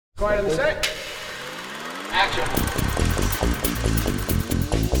Quiet on the set. Action.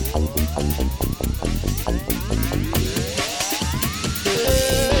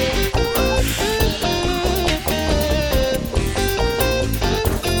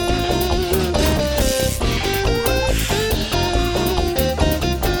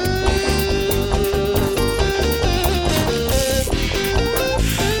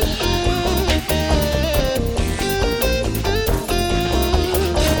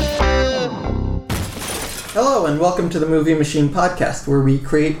 Hello and welcome to the Movie Machine Podcast, where we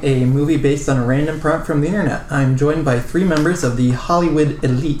create a movie based on a random prompt from the internet. I'm joined by three members of the Hollywood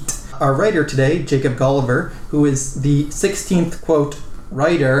elite. Our writer today, Jacob Gulliver, who is the 16th, quote,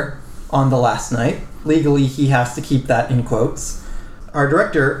 writer on The Last Night. Legally, he has to keep that in quotes. Our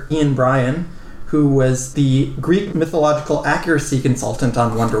director, Bryan, who was the Greek mythological accuracy consultant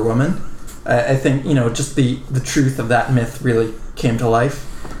on Wonder Woman. I think, just the truth of that myth really came to life.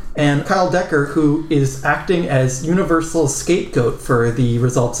 And Kyle Dekker, who is acting as Universal's scapegoat for the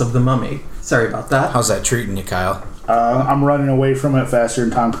results of The Mummy. Sorry about that. How's that treating you, Kyle? I'm running away from it faster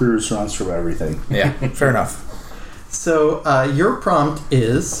than Tom Cruise runs from everything. Yeah, fair enough. So, your prompt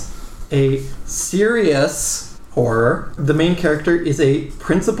is a serious horror. The main character is a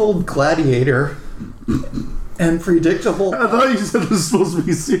principled gladiator and predictable... I thought you said it was supposed to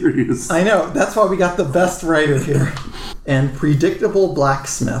be serious. I know, that's why we got the best writer here. And predictable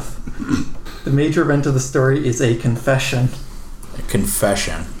blacksmith. The major event of the story is a confession. A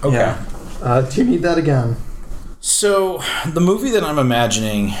confession. Okay. Yeah. Do you need that again? So, the movie that I'm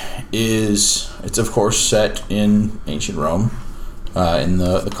imagining it's of course set in ancient Rome, in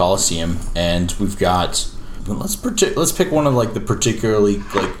the Colosseum, and we've got, let's pick one of the particularly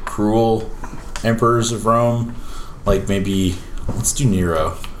cruel emperors of Rome, maybe let's do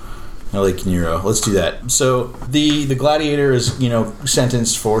Nero. I like Nero. Let's do that. So the gladiator is,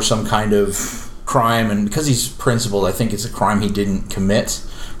 sentenced for some kind of crime, and because he's principled, I think it's a crime he didn't commit.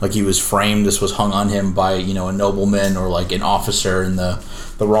 He was framed. This was hung on him by, a nobleman or an officer in the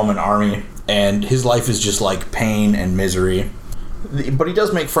Roman army, and his life is just pain and misery. But he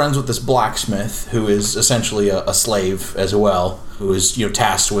does make friends with this blacksmith, who is essentially a slave as well, who is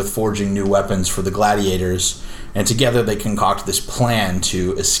tasked with forging new weapons for the gladiators. And together they concoct this plan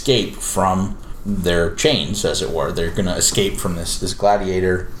to escape from their chains, as it were. They're going to escape from this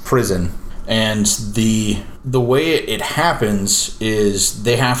gladiator prison. And the way it happens is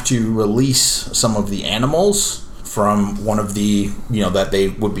they have to release some of the animals from one of the, that they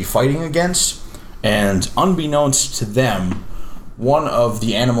would be fighting against. And unbeknownst to them, one of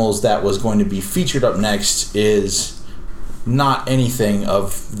the animals that was going to be featured up next is not anything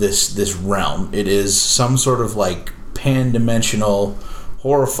of this realm. It is some sort of pan-dimensional,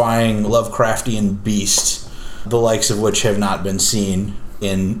 horrifying, Lovecraftian beast, the likes of which have not been seen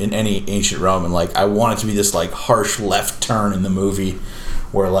in any ancient Rome. And I want it to be this harsh left turn in the movie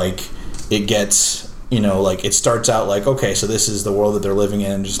where it gets, it starts out okay, so this is the world that they're living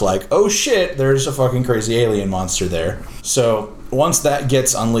in, and just oh shit, there's a fucking crazy alien monster there. So once that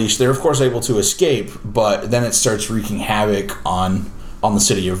gets unleashed, they're of course able to escape, but then it starts wreaking havoc on the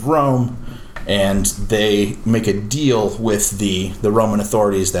city of Rome, and they make a deal with the Roman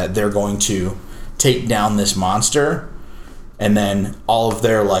authorities that they're going to take down this monster, and then all of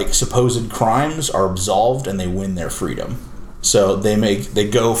their supposed crimes are absolved and they win their freedom. So they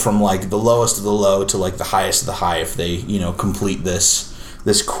go from the lowest of the low to the highest of the high if they complete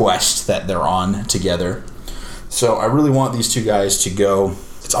this quest that they're on together. So I really want these two guys to go.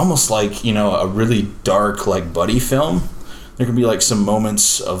 It's almost a really dark buddy film. There can be some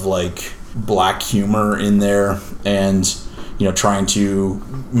moments of black humor in there, and trying to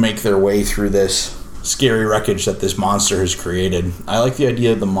make their way through this scary wreckage that this monster has created. I like the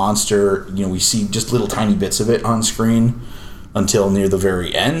idea of the monster. We see just little tiny bits of it on screen until near the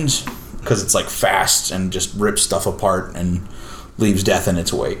very end, because it's fast and just rips stuff apart and leaves death in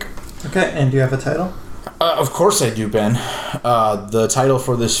its wake. Okay, and do you have a title? Of course I do, Ben. The title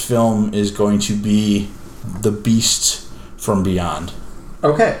for this film is going to be The Beast from Beyond.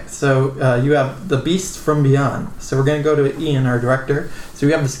 Okay, so you have The Beast from Beyond. So we're going to go to Ian, our director. So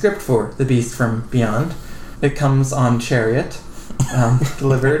we have the script for The Beast from Beyond. It comes on Chariot,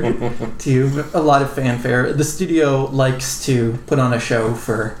 delivered to a lot of fanfare. The studio likes to put on a show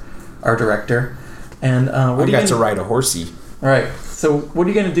for our director. And I got to ride a horsey. All right, so what are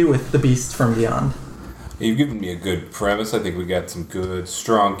you going to do with The Beast from Beyond? You've given me a good premise. I think we got some good,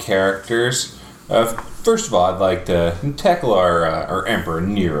 strong characters. First of all, I'd like to tackle our Emperor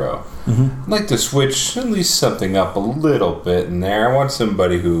Nero. Mm-hmm. I'd like to switch at least something up a little bit in there. I want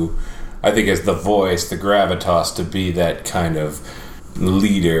somebody who I think has the voice, the gravitas to be that kind of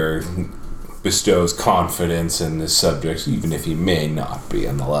leader bestows confidence in the subjects, even if he may not be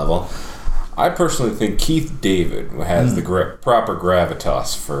on the level. I personally think Keith David has the proper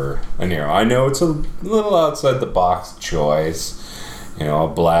gravitas for a Nero. I know it's a little outside the box choice. A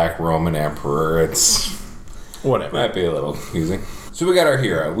black Roman emperor. It's whatever. Might be a little confusing. So we got our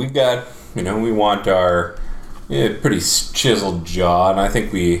hero. We got, we want our pretty chiseled jaw, and I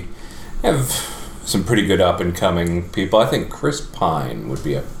think we have some pretty good up-and-coming people. I think Chris Pine would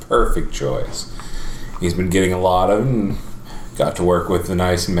be a perfect choice. He's been getting a lot of, and got to work with the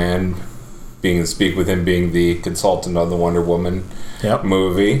nice man, speak with him being the consultant on the Wonder Woman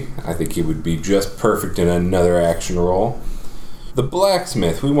movie. I think he would be just perfect in another action role. The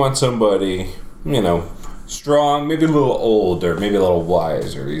blacksmith, we want somebody, strong, maybe a little older, maybe a little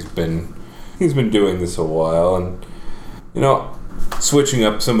wiser. He's been doing this a while, and switching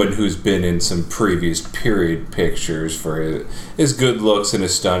up somebody who's been in some previous period pictures for his good looks and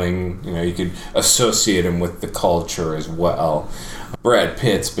his stunning. You could associate him with the culture as well. Brad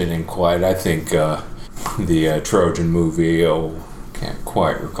Pitt's been in quite, I think, the Trojan movie. Can't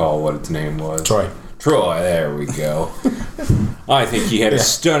quite recall what its name was. Troy, there we go. I think he had a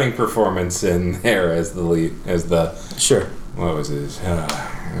stunning performance in there as the lead, Sure. What was his?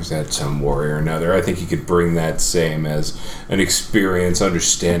 Was that some warrior or another? I think he could bring that same as an experience,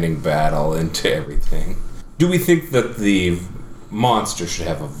 understanding battle into everything. Do we think that the monster should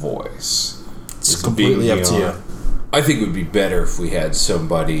have a voice? It's completely up to you. I think it would be better if we had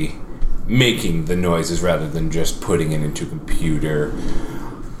somebody making the noises rather than just putting it into a computer.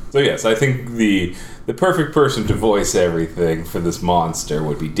 So yes, I think the perfect person to voice everything for this monster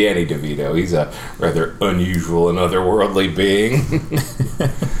would be Danny DeVito. He's a rather unusual and otherworldly being.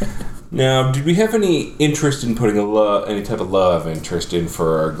 Now, did we have any interest in putting any type of love interest in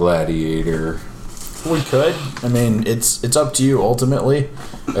for our gladiator? We could. I mean, it's up to you ultimately.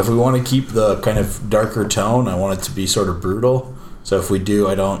 If we want to keep the kind of darker tone, I want it to be sort of brutal. So if we do,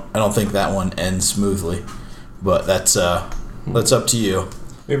 I don't think that one ends smoothly. But that's up to you.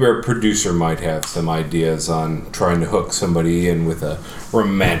 Maybe our producer might have some ideas on trying to hook somebody in with a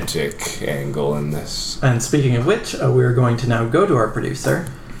romantic angle in this. And speaking of which, we're going to now go to our producer.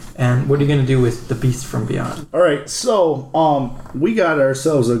 And what are you going to do with The Beast from Beyond? All right, so we got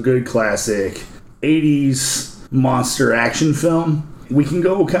ourselves a good classic 80s monster action film. We can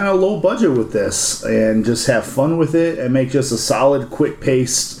go kind of low budget with this and just have fun with it and make just a solid,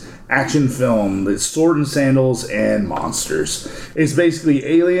 quick-paced action film that's sword and sandals and monsters. It's basically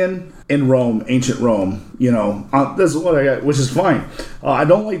Alien in Rome, ancient Rome. This is what I got, which is fine. I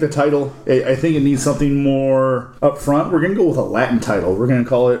don't like the title. I think it needs something more up front. We're going to go with a Latin title. We're going to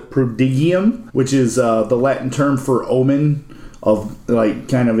call it Prodigium, which is the Latin term for omen of,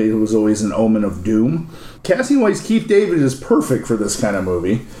 it was always an omen of doom. Casting-wise, Keith David is perfect for this kind of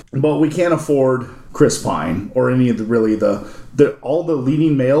movie, but we can't afford Chris Pine or any of all the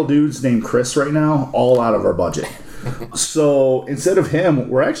leading male dudes named Chris right now, all out of our budget. So instead of him,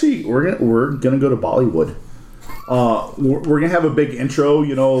 we're gonna go to Bollywood. We're gonna have a big intro.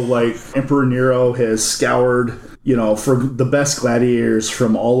 Emperor Nero has scoured, for the best gladiators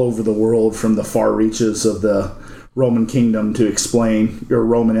from all over the world, from the far reaches of the Roman kingdom to explain your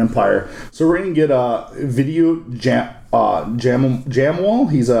Roman Empire. So we're gonna get Vidyut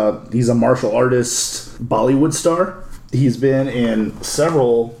Jamwal. He's a martial artist Bollywood star. He's been in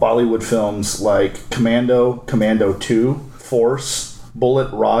several Bollywood films like Commando, Commando 2, Force, Bullet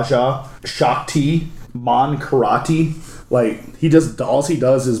Raja, Shakti, Mon Karate. All he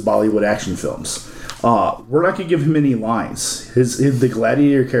does is Bollywood action films. We're not gonna give him any lines. The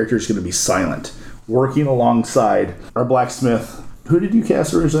gladiator character is gonna be silent, working alongside our blacksmith. Who did you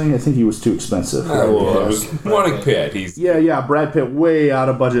cast originally? I think he was too expensive. I was wanting Pitt. Brad Pitt, way out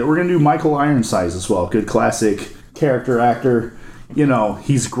of budget. We're gonna do Michael Ironside as well. Good classic character actor.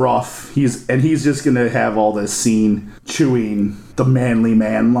 He's gruff. He's just gonna have all this scene chewing the manly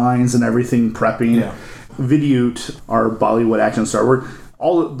man lines and everything, prepping. Yeah. Vidyut, our Bollywood action star.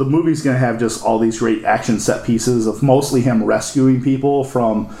 The movie's gonna have just all these great action set pieces of mostly him rescuing people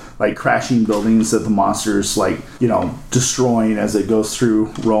from crashing buildings that the monsters destroying as it goes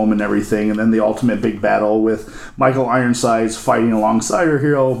through Rome and everything, and then the ultimate big battle with Michael Ironside's fighting alongside our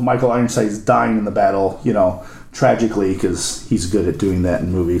hero. Michael Ironside's dying in the battle, tragically, because he's good at doing that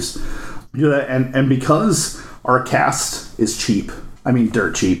in movies. And because our cast is cheap,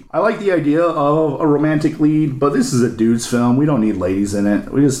 dirt cheap. I like the idea of a romantic lead, but this is a dude's film. We don't need ladies in it.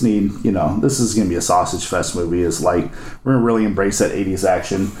 We just need, this is going to be a sausage fest movie. We're going to really embrace that 80s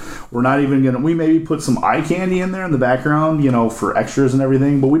action. We're not even going to, we maybe put some eye candy in there in the background, for extras and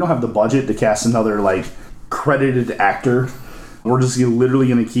everything, but we don't have the budget to cast another, credited actor We're just literally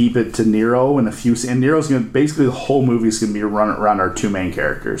going to keep it to Nero and and Nero's going to, basically the whole movie is going to be around our two main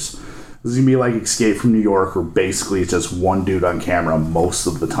characters. This is going to be like Escape from New York, where basically it's just one dude on camera most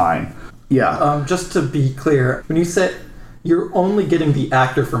of the time. Yeah. Just to be clear, when you said you're only getting the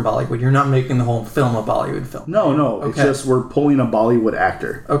actor from Bollywood, you're not making the whole film a Bollywood film. No. Okay. It's just we're pulling a Bollywood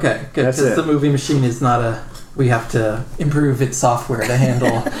actor. Okay, good. Because the movie machine is not we have to improve its software to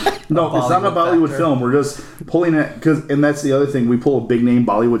handle. No, it's not a Bollywood film. We're just pulling it and that's the other thing. We pull a big name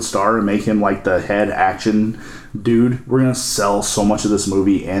Bollywood star and make him like the head action dude. We're gonna sell so much of this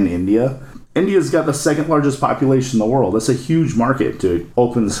movie in India. India's got the second largest population in the world. That's a huge market to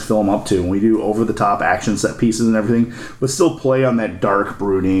open this film up to. And we do over-the-top action set pieces and everything, but still play on that dark,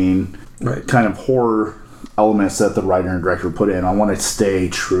 brooding, kind of horror elements that the writer and director put in. I want to stay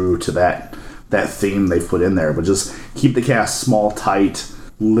true to that theme they've put in there, but just keep the cast small, tight,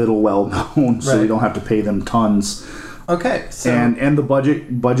 little well-known, so we don't have to pay them tons. Okay. So and the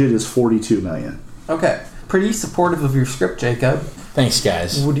budget is $42 million. Okay. Pretty supportive of your script, Jacob. Thanks,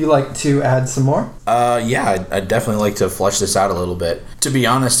 guys. Would you like to add some more? Yeah, I'd definitely like to flesh this out a little bit. To be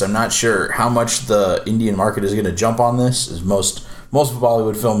honest, I'm not sure how much the Indian market is going to jump on this, as most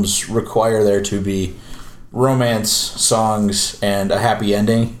Bollywood films require there to be romance, songs, and a happy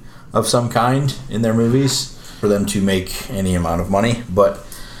ending of some kind in their movies for them to make any amount of money. But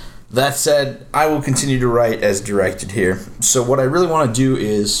that said, I will continue to write as directed here. So what I really want to do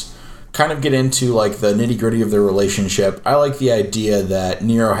is kind of get into like the nitty-gritty of their relationship. I like the idea that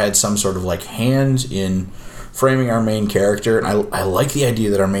Nero had some sort of like hand in framing our main character, and I like the idea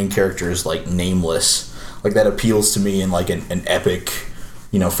that our main character is like nameless. Like that appeals to me in like an epic,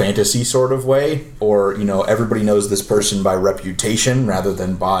 fantasy sort of way, or everybody knows this person by reputation rather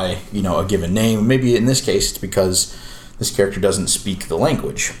than by a given name. Maybe in this case it's because this character doesn't speak the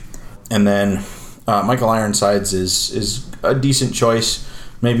language. And then Michael Ironsides is a decent choice.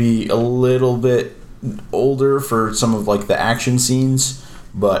 Maybe a little bit older for some of like the action scenes,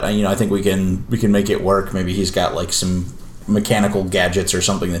 but I think we can make it work. Maybe he's got like some mechanical gadgets or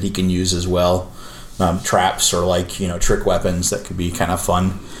something that he can use as well, traps or like trick weapons that could be kind of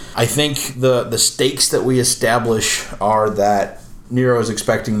fun. I think the stakes that we establish are that Nero is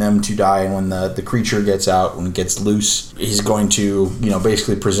expecting them to die, and when the creature gets out, when it gets loose, he's going to,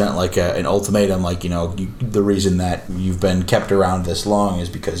 basically present like an ultimatum, like, the reason that you've been kept around this long is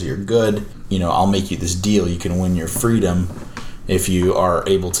because you're good. I'll make you this deal. You can win your freedom if you are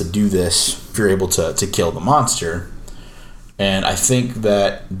able to do this, if you're able to kill the monster. And I think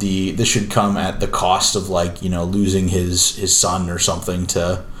that this should come at the cost of like, losing his son or something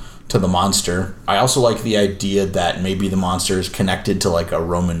to the monster. I also like the idea that maybe the monster is connected to like a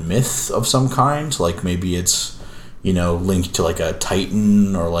Roman myth of some kind. Like maybe it's, linked to like a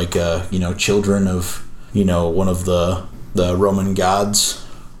Titan or like a, children of, one of the Roman gods,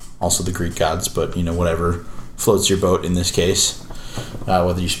 also the Greek gods, but, whatever floats your boat in this case.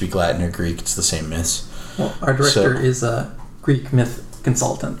 Whether you speak Latin or Greek, it's the same myths. Well, our director is a Greek myth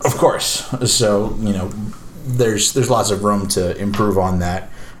consultant. Of course. So, there's lots of room to improve on that.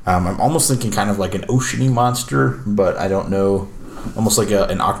 I'm almost thinking kind of like an oceany monster, but I don't know. Almost like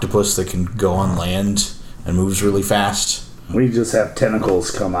an octopus that can go on land and moves really fast. We just have tentacles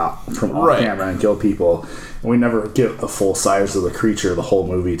come out from off camera and kill people. And we never get the full size of the creature the whole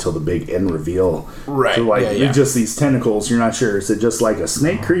movie till the big end reveal. Right. So it's just these tentacles. You're not sure. Is it just like a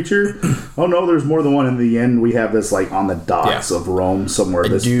snake creature? Oh no, there's more than one. In the end, we have this like on the docks of Rome somewhere.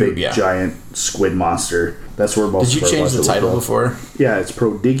 Giant squid monster. That's where most. Did you change the title before? Yeah, it's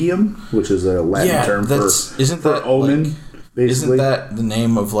prodigium, which is a Latin term for omen. Like, basically. Isn't that the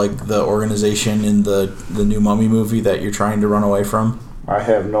name of like the organization in the new Mummy movie that you're trying to run away from? I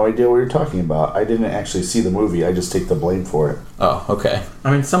have no idea what you're talking about. I didn't actually see the movie. I just take the blame for it. Oh, okay.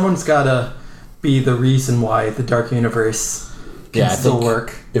 I mean, someone's got to be the reason why the Dark Universe can still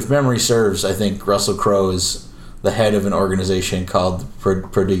work. If memory serves, I think Russell Crowe is the head of an organization called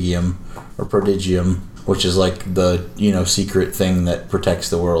Prodigium, which is like the, secret thing that protects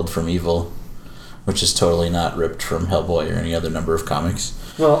the world from evil, which is totally not ripped from Hellboy or any other number of comics.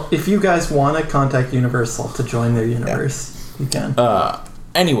 Well, if you guys want to contact Universal to join their universe, you can.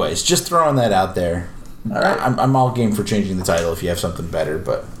 Anyways, just throwing that out there. All right. I'm all game for changing the title if you have something better,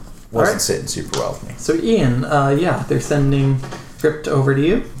 but wasn't sitting super well with me. So Ian, they're sending script over to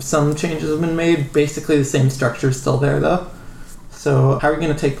you. Some changes have been made. Basically the same structure is still there, though. So how are we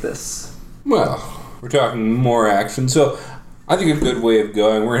going to take this? Well, we're talking more action, so I think a good way of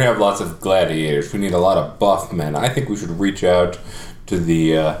going, we're going to have lots of gladiators. We need a lot of buff men. I think we should reach out to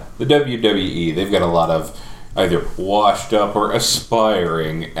the WWE. They've got a lot of either washed up or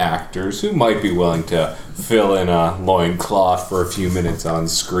aspiring actors who might be willing to fill in a loincloth for a few minutes on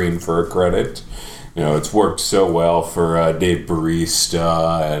screen for a credit. You know, it's worked so well for Dave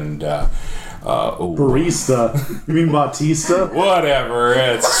Bautista and... Barista? You mean Bautista? Whatever,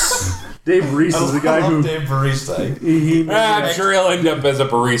 it's... Dave Barista's the guy who... Dave Barista. I'm sure he'll end up as a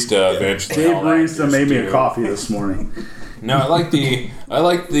barista eventually. Dave Barista made me a coffee this morning. No, I like the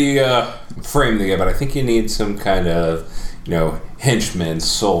frame they get, but I think you need some kind of, henchman,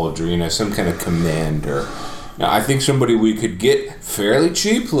 soldier, some kind of commander. Now, I think somebody we could get fairly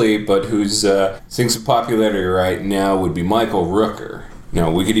cheaply, but who's seeing some popularity right now would be Michael Rooker.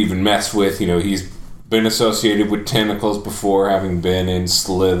 We could even mess with, he's been associated with tentacles before, having been in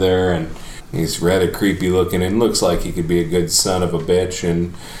Slither, and he's rather creepy looking and looks like he could be a good son of a bitch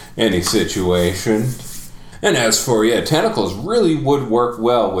in any situation. And as for, tentacles really would work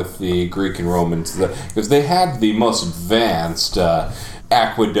well with the Greek and Romans, because they had the most advanced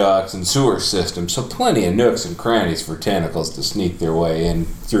aqueducts and sewer systems, so plenty of nooks and crannies for tentacles to sneak their way in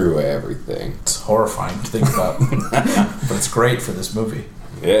through everything. It's horrifying to think about, but it's great for this movie.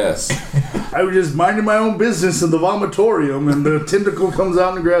 Yes. I was just minding my own business in the vomitorium, and the tentacle comes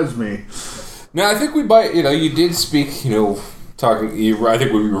out and grabs me. Now, I think we might, you did speak, I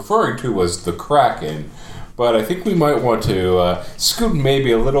think what we were referring to was the Kraken, but I think we might want to scoot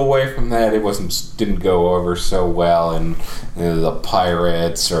maybe a little away from that. It didn't go over so well, and the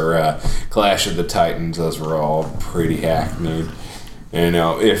Pirates or Clash of the Titans, those were all pretty hackneyed.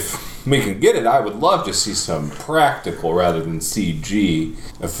 If we can get it, I would love to see some practical rather than CG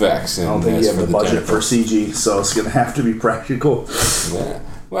effects. I don't think you have the budget for CG, so it's going to have to be practical. Yeah.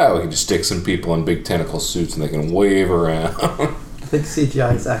 Well, we can just stick some people in big tentacle suits and they can wave around. I think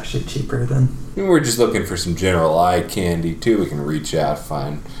CGI is actually cheaper than... And we're just looking for some general eye candy, too. We can reach out,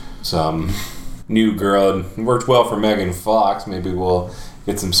 find some new girl. It worked well for Megan Fox. Maybe we'll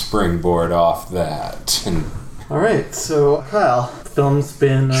get some springboard off that. All right, so Kyle, the film's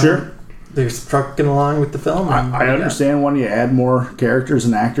been... Sure. They're trucking along with the film. I understand wanting to add more characters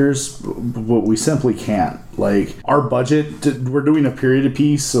and actors, but we simply can't. Like, our budget, we're doing a period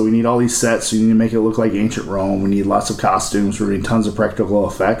piece, so we need all these sets, so we need to make it look like ancient Rome. We need lots of costumes. We're doing tons of practical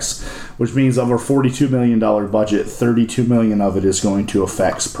effects, which means of our $42 million budget, $32 million of it is going to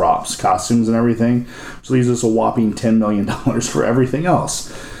effects, props, costumes, and everything. So leaves us a whopping $10 million for everything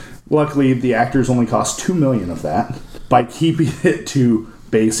else. Luckily, the actors only cost $2 million of that by keeping it to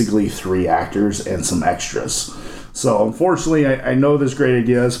basically 3 actors and some extras. So unfortunately, I know there's great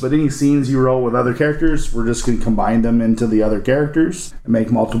ideas, but any scenes you wrote with other characters, we're just going to combine them into the other characters and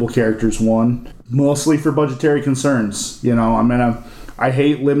make multiple characters one, mostly for budgetary concerns. I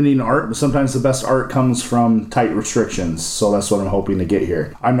hate limiting art, but sometimes the best art comes from tight restrictions. So that's what I'm hoping to get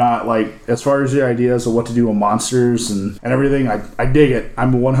here. I'm not as far as the ideas of what to do with monsters and everything, I dig it.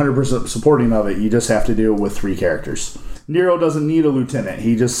 I'm 100% supporting of it. You just have to do it with 3 characters. Nero doesn't need a lieutenant.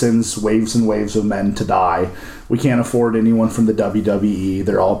 He just sends waves and waves of men to die. We can't afford anyone from the WWE.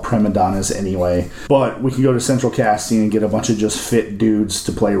 They're all prima donnas anyway. But we can go to central casting and get a bunch of just fit dudes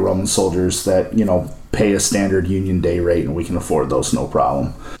to play Roman soldiers that, pay a standard union day rate, and we can afford those no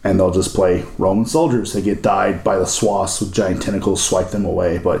problem. And they'll just play Roman soldiers. They get dyed by the swaths with giant tentacles, swipe them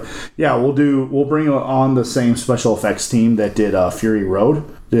away. But yeah, we'll bring on the same special effects team that did Fury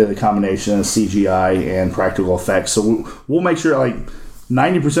Road. Did a combination of CGI and practical effects. So we'll make sure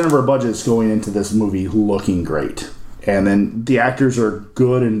 90% of our budget is going into this movie looking great. And then the actors are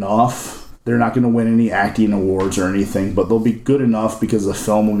good enough. They're not going to win any acting awards or anything, but they'll be good enough because the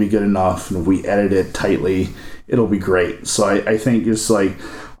film will be good enough. And if we edit it tightly, it'll be great. So I think it's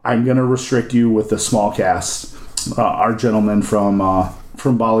I'm going to restrict you with the small cast. Our gentlemen from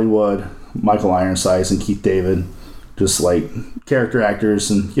Bollywood, Michael Ironside and Keith David, just character actors,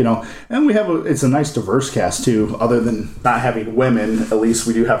 and and we have it's a nice diverse cast too. Other than not having women, at least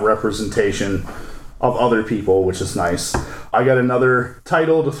we do have representation of other people, which is nice. I got another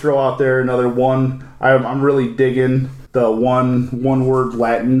title to throw out there, another one. I'm really digging the one word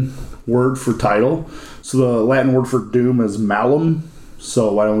Latin word for title. So the Latin word for doom is malum.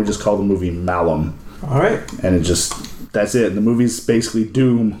 So why don't we just call the movie Malum? All right. And that's it. The movie's basically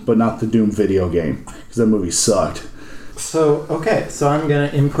Doom, but not the Doom video game, because that movie sucked. So I'm going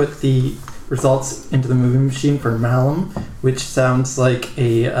to input the results into the movie machine for Malum, which sounds like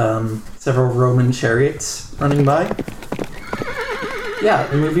several Roman chariots running by. Yeah,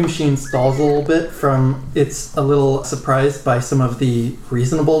 the movie machine stalls a little bit it's a little surprised by some of the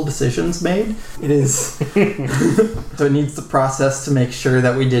reasonable decisions made. It is, so it needs to process to make sure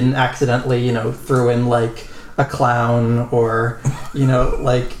that we didn't accidentally, throw in a clown or,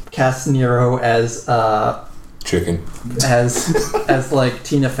 cast Nero as chicken. as like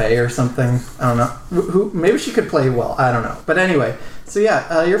Tina Fey or something. I don't know. Who maybe she could play well. I don't know. But anyway, so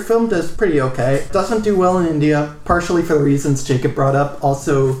yeah, your film does pretty okay. Doesn't do well in India, partially for the reasons Jacob brought up.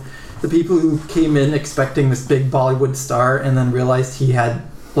 Also, the people who came in expecting this big Bollywood star and then realized he had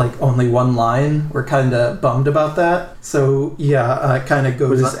like only one line were kind of bummed about that. So yeah, it kind of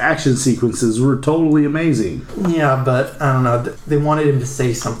goes. But his action sequences were totally amazing. Yeah, but I don't know. They wanted him to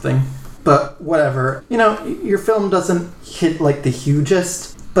say something. But whatever. You know, your film doesn't hit like the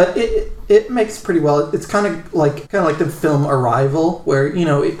hugest, but it makes pretty well. It's kind of like the film Arrival, where, you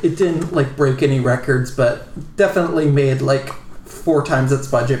know, it didn't like break any records, but definitely made like 4 times its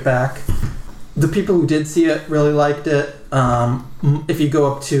budget back. The people who did see it really liked it. If you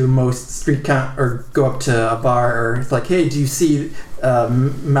go up to most street or go up to a bar, or it's like, hey, do you see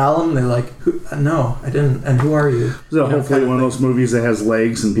Malum? They're like, no, I didn't. And who are you? So hopefully one of those movies that has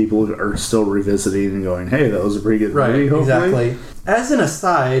legs and people are still revisiting and going, hey, that was a pretty good movie. Hopefully. Exactly. As an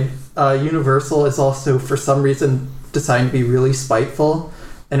aside, Universal is also for some reason deciding to be really spiteful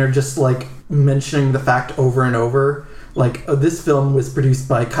and are just like mentioning the fact over and over. Like, oh, this film was produced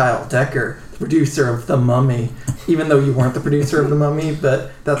by Kyle Dekker, the producer of The Mummy, even though you weren't the producer of The Mummy,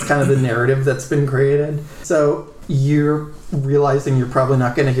 but that's kind of the narrative that's been created. So you're realizing you're probably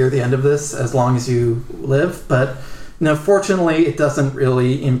not going to hear the end of this as long as you live, but fortunately, it doesn't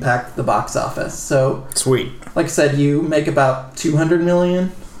really impact the box office. So sweet. Like I said, you make about $200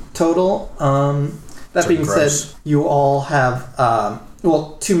 million total. That being said, you all have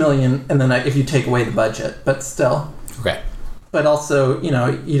 $2 million, and then if you take away the budget, but still. Okay. But also,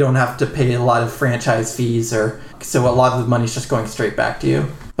 you don't have to pay a lot of franchise fees, so a lot of the money's just going straight back to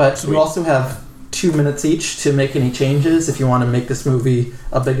you. But Sweet. You also have 2 minutes each to make any changes if you want to make this movie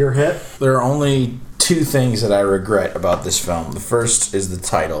a bigger hit. There are only 2 things that I regret about this film. The first is the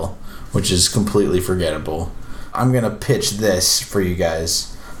title, which is completely forgettable. I'm going to pitch this for you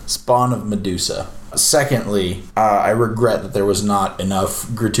guys. Spawn of Medusa. Secondly, I regret that there was not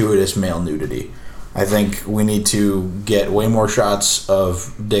enough gratuitous male nudity. I think we need to get way more shots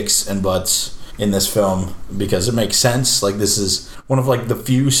of dicks and butts in this film because it makes sense. Like, this is one of like the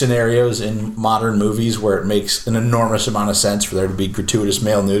few scenarios in modern movies where it makes an enormous amount of sense for there to be gratuitous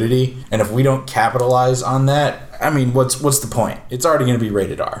male nudity. And if we don't capitalize on that, I mean, what's the point? It's already going to be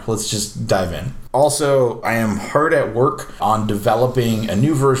rated R. Let's just dive in. Also, I am hard at work on developing a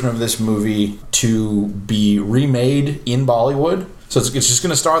new version of this movie to be remade in Bollywood. So it's just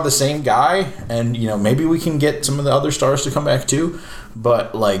going to star the same guy, and maybe we can get some of the other stars to come back too.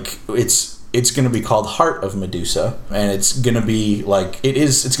 But like, it's going to be called Heart of Medusa, and it's going to be like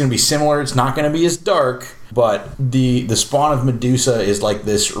it's going to be similar. It's not going to be as dark, but the Spawn of Medusa is like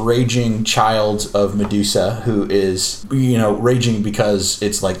this raging child of Medusa who is raging because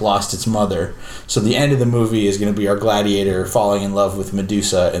it's like lost its mother. So the end of the movie is going to be our gladiator falling in love with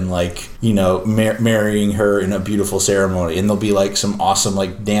Medusa and like marrying her in a beautiful ceremony, and there'll be like some awesome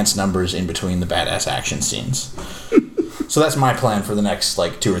like dance numbers in between the badass action scenes. So that's my plan for the next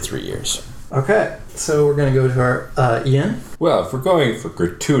like 2 or 3 years. Okay, so we're going to go to our Ian. Well, if we're going for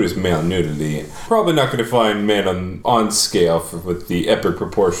gratuitous male nudity, probably not going to find men on scale with the epic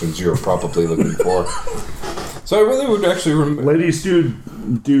proportions you're probably looking for. So I really would actually ladies do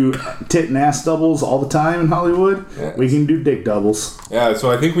tit and ass doubles all the time in Hollywood. Yes. We can do dick doubles. Yeah,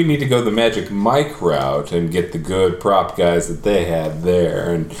 so I think we need to go the Magic Mike route and get the good prop guys that they had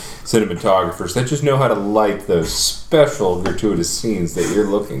there and cinematographers that just know how to light those special gratuitous scenes that you're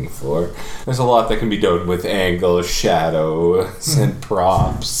looking for. There's a lot that can be done with angles, shadows, and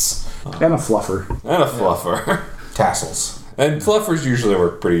props. And a fluffer. Tassels. And fluffers usually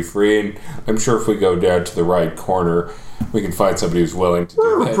work pretty free, and I'm sure if we go down to the right corner, we can find somebody who's willing to do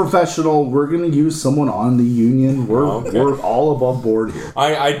that. We're professional. We're going to use someone on the union. We're all above board here.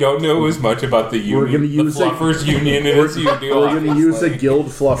 I don't know as much about the union. We're going to use the Fluffers union as you do. We're going to use a guild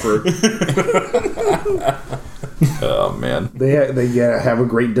fluffer. Oh, man. They have a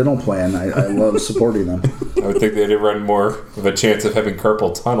great dental plan. I love supporting them. I would think they'd run more of a chance of having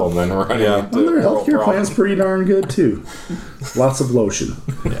carpal tunnel than running into their healthcare plan's pretty darn good, too. Lots of lotion.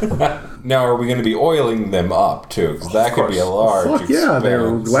 Yeah. Now, are we going to be oiling them up, too? Because that could be a large expense. Yeah,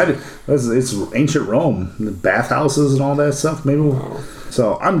 they're glad it's ancient Rome. The bathhouses and all that stuff. Maybe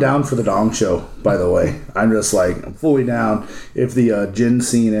So I'm down for the dong show, by the way. I'm just like, I'm fully down. If the gin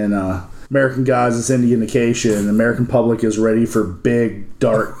scene in American Gods, it's any indication, the American public is ready for big,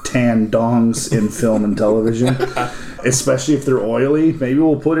 dark, tan dongs in film and television. Especially if they're oily. Maybe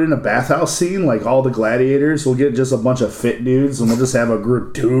we'll put it in a bathhouse scene, like all the gladiators. We'll get just a bunch of fit dudes, and we'll just have a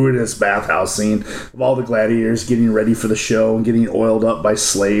gratuitous bathhouse scene of all the gladiators getting ready for the show and getting oiled up by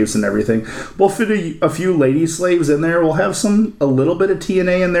slaves and everything. We'll fit a few lady slaves in there. We'll have a little bit of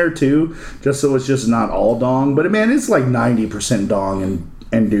TNA in there too, just so it's just not all dong. But man, it's like 90% dong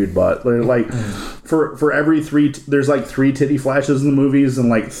and dude butt. They're like for every there's like 3 titty flashes in the movies and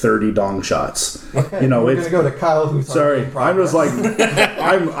like 30 dong shots. Okay, you know, we're gonna go to Kyle. Who's sorry, I'm just like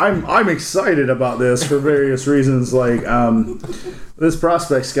I'm excited about this for various reasons. Like this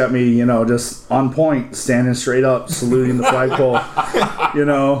prospect's got me, just on point, standing straight up, saluting the flagpole. I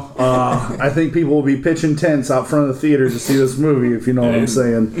think people will be pitching tents out front of the theater to see this movie, if you know what I'm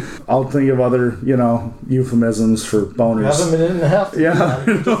saying. I'll think of other, euphemisms for boners. You have a minute and a half.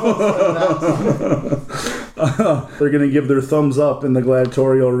 They're going to give their thumbs up in the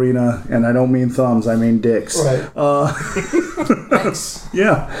gladiatorial arena, and I don't mean thumbs, I mean dicks. Right. Thanks.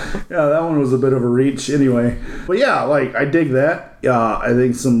 Yeah, that one was a bit of a reach anyway. But yeah, like, I dig that. I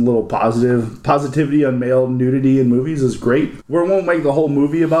think some little positivity on male nudity in movies is great. We won't make the whole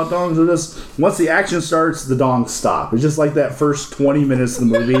movie about dongs. Once the action starts, the dongs stop. It's just like that first 20 minutes of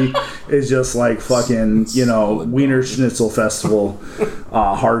the movie is just like fucking, Wiener Schnitzel Festival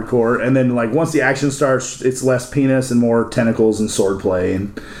hardcore. And then like once the action starts, it's less penis and more tentacles and swordplay.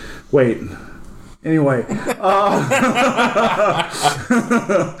 And anyway,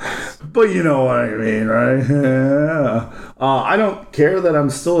 but you know what I mean, right? Yeah. I don't care that I'm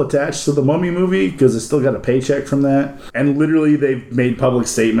still attached to the Mummy movie because I still got a paycheck from that. And literally, they've made public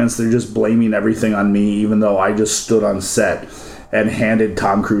statements. They're just blaming everything on me, even though I just stood on set and handed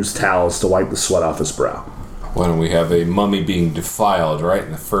Tom Cruise towels to wipe the sweat off his brow. Why don't we have a mummy being defiled right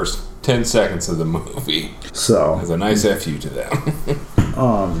in the first 10 seconds of the movie? So as a nice FU to them.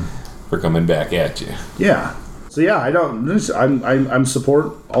 For coming back at you. Yeah. So yeah, I'm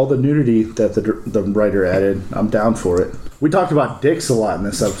support all the nudity that the writer added. I'm down for it. We talked about dicks a lot in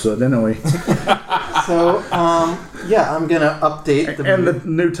this episode, didn't we? So I'm gonna update the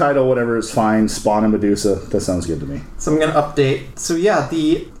new title, whatever, is fine. Spawn of Medusa. That sounds good to me. So I'm gonna update. So yeah,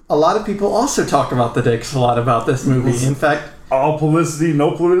 a lot of people also talk about the dicks a lot about this movie. In fact, all publicity,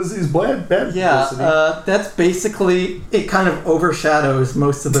 no publicity is bad publicity. Yeah, that's basically, it kind of overshadows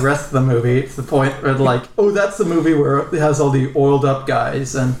most of the rest of the movie. It's the point where that's the movie where it has all the oiled up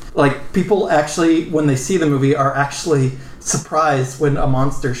guys. And like people actually, when they see the movie, are actually surprised when a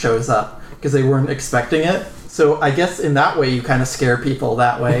monster shows up because they weren't expecting it. So I guess in that way you kind of scare people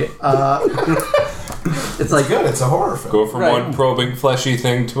that way. It's like good. It's a horror film. Go from one probing fleshy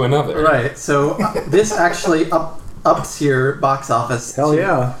thing to another. Right. So this actually ups your box office. Hell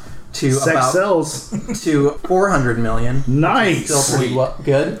yeah. To Sex about sells. To $400 million. Nice. Still pretty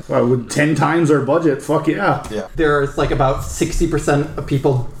good. Well, with 10 times our budget, fuck yeah. There's like about 60% of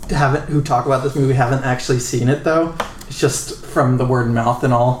people who talk about this movie haven't actually seen it though. It's just from the word of mouth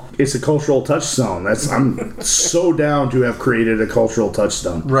and all. It's a cultural touchstone. I'm so down to have created a cultural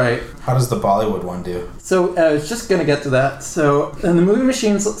touchstone. Right. How does the Bollywood one do? So I was just going to get to that. So, and the movie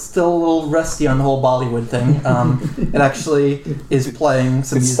machine's still a little rusty on the whole Bollywood thing. It actually is playing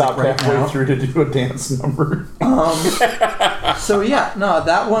some music right now. Halfway through to do a dance number.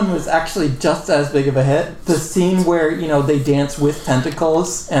 That one was actually just as big of a hit. The scene where, they dance with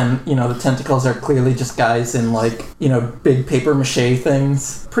tentacles and, the tentacles are clearly just guys in big paper mache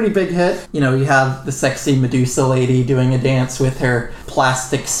things. Pretty big hit. You have the sexy Medusa lady doing a dance with her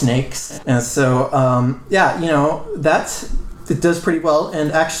plastic snakes. And so, it does pretty well.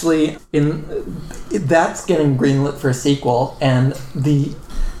 And actually, that's getting greenlit for a sequel. And the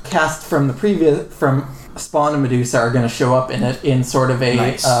cast from Spawn of Medusa are going to show up in it in sort of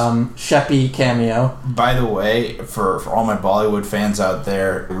a Sheppy cameo. By the way, for all my Bollywood fans out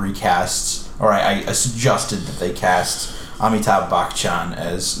there, I suggested that they cast Amitabh Bachchan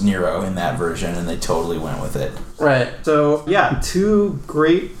as Nero in that version, and they totally went with it. Right. So,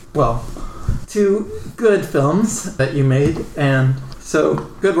 two good films that you made, and so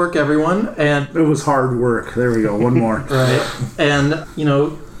good work, everyone. And it was hard work. There we go. One more. Right. And,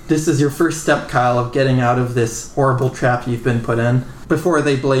 this is your first step, Kyle, of getting out of this horrible trap you've been put in before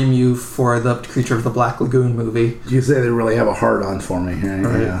they blame you for the Creature of the Black Lagoon movie. You say they really have a hard-on for me.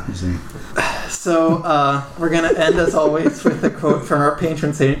 Right? Yeah. So, we're going to end, as always, with a quote from our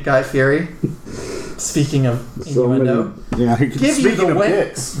patron saint, Guy Fieri. Speaking of innuendo. Give you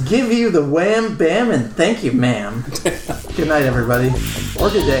the wham, bam, and thank you, ma'am. Good night, everybody. Or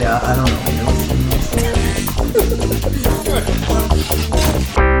good day, I don't know.